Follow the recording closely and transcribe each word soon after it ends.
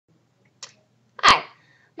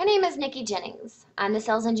My name is Nikki Jennings. I'm the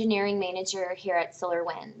Sales Engineering Manager here at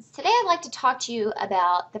SolarWinds. Today I'd like to talk to you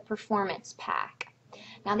about the Performance Pack.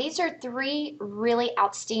 Now these are three really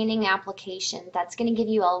outstanding applications that's going to give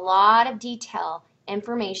you a lot of detail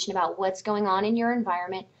information about what's going on in your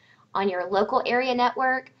environment, on your local area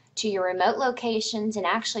network, to your remote locations, and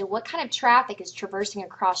actually what kind of traffic is traversing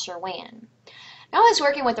across your WAN. Now, I was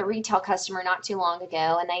working with a retail customer not too long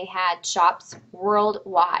ago, and they had shops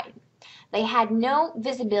worldwide. They had no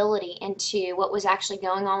visibility into what was actually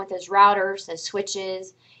going on with those routers, those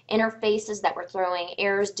switches, interfaces that were throwing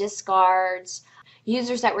errors, discards,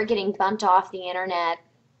 users that were getting bumped off the internet,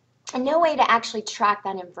 and no way to actually track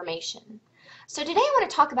that information. So today I want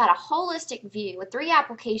to talk about a holistic view with three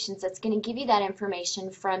applications that's going to give you that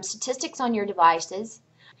information, from statistics on your devices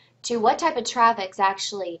to what type of traffic is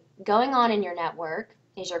actually going on in your network.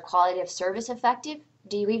 Is your quality of service effective?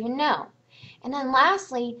 Do you even know? And then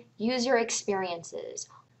lastly, user experiences,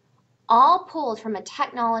 all pulled from a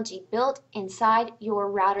technology built inside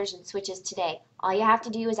your routers and switches today. All you have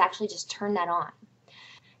to do is actually just turn that on.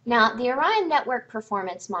 Now, the Orion Network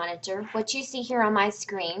Performance Monitor, what you see here on my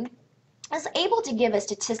screen, is able to give us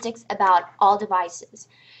statistics about all devices.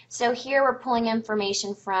 So here we're pulling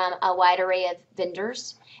information from a wide array of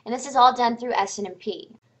vendors, and this is all done through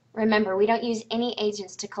SNMP. Remember, we don't use any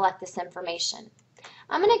agents to collect this information.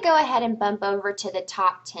 I'm going to go ahead and bump over to the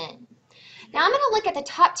top 10. Now I'm going to look at the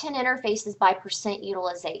top 10 interfaces by percent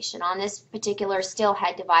utilization. On this particular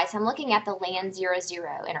Steelhead device, I'm looking at the LAN 00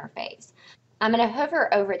 interface. I'm going to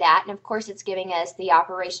hover over that, and of course it's giving us the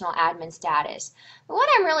operational admin status. But what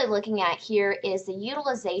I'm really looking at here is the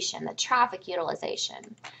utilization, the traffic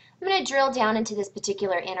utilization. I'm going to drill down into this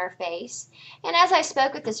particular interface, and as I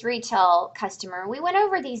spoke with this retail customer, we went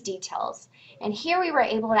over these details, and here we were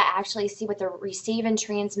able to actually see what the receive and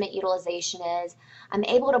transmit utilization is. I'm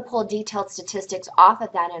able to pull detailed statistics off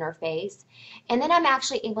of that interface, and then I'm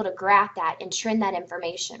actually able to graph that and trend that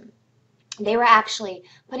information. They were actually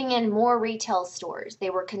putting in more retail stores.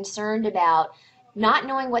 They were concerned about not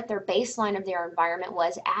knowing what their baseline of their environment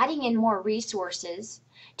was, adding in more resources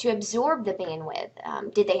to absorb the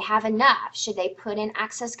bandwidth. Did they have enough? Should they put in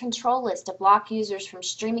access control lists to block users from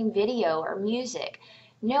streaming video or music?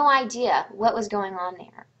 No idea what was going on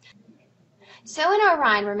there. So in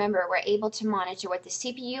Orion, remember, we're able to monitor what the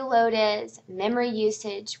CPU load is, memory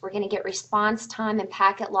usage. We're going to get response time and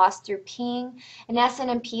packet loss through ping, and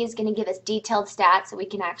SNMP is going to give us detailed stats that we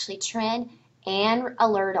can actually trend and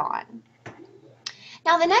alert on.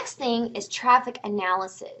 Now the next thing is traffic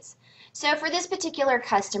analysis. So for this particular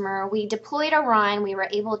customer, we deployed Orion. We were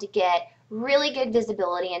able to get really good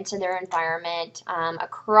visibility into their environment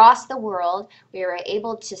across the world. We were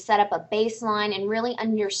able to set up a baseline and really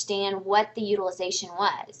understand what the utilization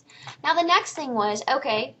was. Now the next thing was,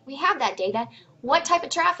 okay, we have that data. What type of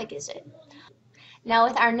traffic is it? Now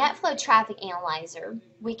with our NetFlow traffic analyzer,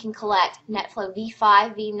 we can collect NetFlow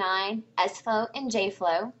v5, v9, SFlow, and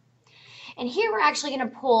JFlow. And here we're actually going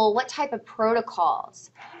to pull what type of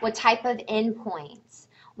protocols, what type of endpoints,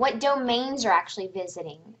 what domains are actually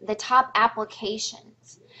visiting, the top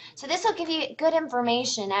applications. So this will give you good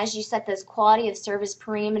information as you set those quality of service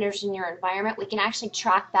parameters in your environment. We can actually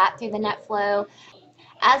track that through the NetFlow.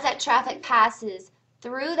 As that traffic passes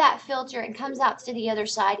through that filter and comes out to the other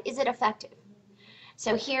side, is it effective?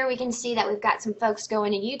 So here we can see that we've got some folks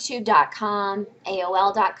going to youtube.com,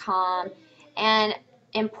 AOL.com, and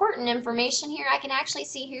important information here, I can actually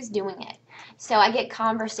see who's doing it. So I get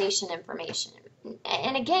conversation information.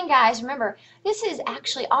 And again, guys, remember, this is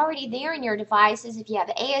actually already there in your devices. If you have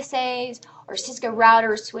ASAs or Cisco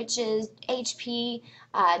routers, switches, HP,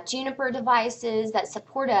 Juniper devices that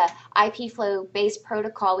support a IP flow based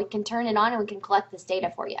protocol, we can turn it on and we can collect this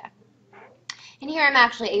data for you. And here I'm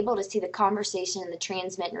actually able to see the conversation and the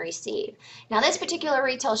transmit and receive. Now this particular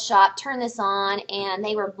retail shop turned this on and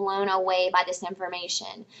they were blown away by this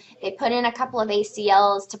information. They put in a couple of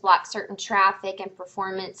ACLs to block certain traffic and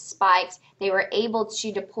performance spikes. They were able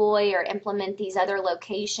to deploy or implement these other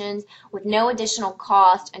locations with no additional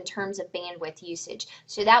cost in terms of bandwidth usage.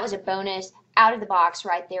 So that was a bonus out of the box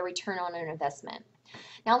right there, return on an investment.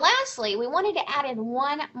 Now lastly, we wanted to add in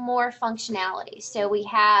one more functionality. So we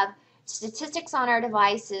have statistics on our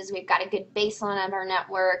devices. We've got a good baseline of our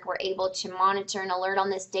network. We're able to monitor and alert on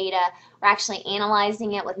this data. We're actually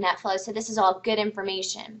analyzing it with NetFlow, so this is all good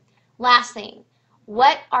information. Last thing,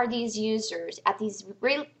 what are these users at these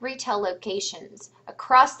retail locations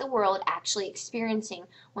across the world actually experiencing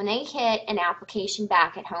when they hit an application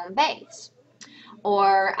back at home base?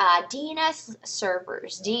 Or DNS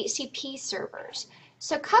servers, DHCP servers.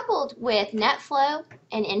 So coupled with NetFlow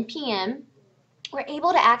and NPM, we're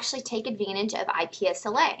able to actually take advantage of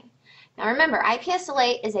IPSLA. Now remember,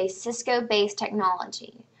 IPSLA is a Cisco-based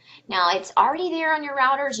technology. Now it's already there on your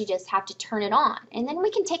routers, you just have to turn it on. And then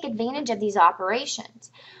we can take advantage of these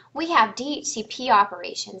operations. We have DHCP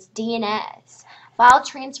operations, DNS, file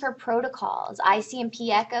transfer protocols, ICMP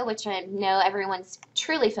Echo, which I know everyone's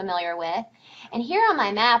truly familiar with. And here on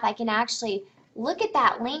my map, I can actually look at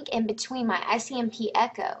that link in between my ICMP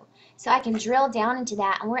Echo. So I can drill down into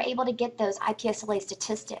that, and we're able to get those IPSLA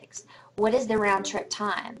statistics. What is the round trip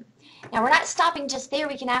time? Now we're not stopping just there,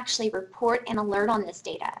 we can actually report and alert on this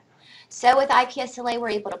data. So with IPSLA, we're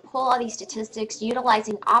able to pull all these statistics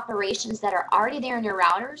utilizing operations that are already there in your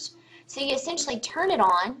routers. So you essentially turn it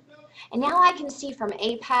on, and now I can see from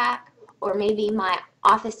APAC or maybe my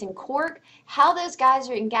office in Cork how those guys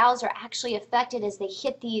and gals are actually affected as they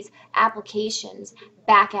hit these applications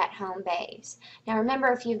back at home base. Now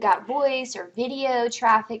remember, if you've got voice or video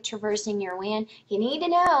traffic traversing your WAN, you need to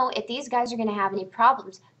know if these guys are going to have any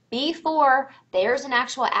problems before there's an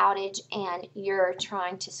actual outage and you're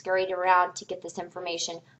trying to scurry it around to get this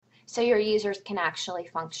information so your users can actually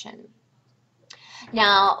function.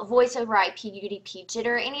 Now, voice over IP, UDP,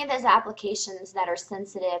 jitter, any of those applications that are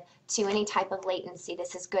sensitive to any type of latency,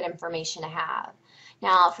 this is good information to have.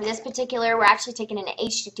 Now, for this particular, we're actually taking an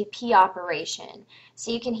HTTP operation.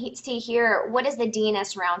 So you can see here, what is the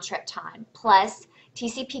DNS round trip time plus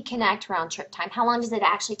TCP connect round trip time? How long does it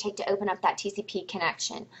actually take to open up that TCP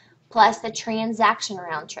connection? Plus the transaction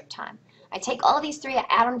round trip time. I take all of these three, I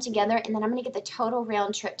add them together, and then I'm going to get the total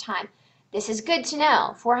round trip time. This is good to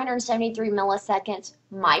know. 473 milliseconds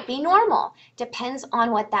might be normal. Depends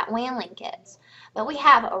on what that WAN link is. But we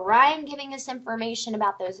have Orion giving us information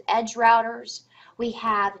about those edge routers. We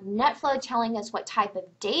have NetFlow telling us what type of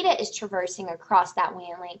data is traversing across that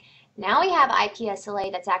WAN link. Now we have IPSLA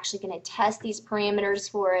that's actually going to test these parameters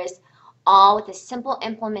for us, all with a simple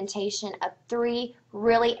implementation of 3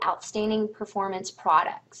 really outstanding performance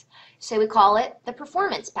products. So we call it the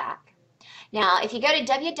Performance Pack. Now, if you go to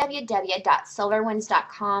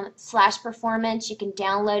www.solarwinds.com/performance, you can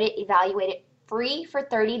download it, evaluate it free for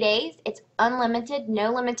 30 days. It's unlimited,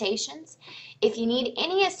 no limitations. If you need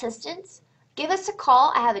any assistance, give us a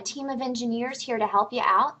call. I have a team of engineers here to help you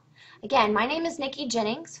out. Again, my name is Nikki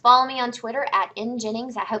Jennings. Follow me on Twitter at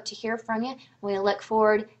 @njennings. I hope to hear from you. We look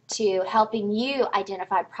forward to helping you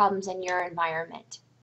identify problems in your environment.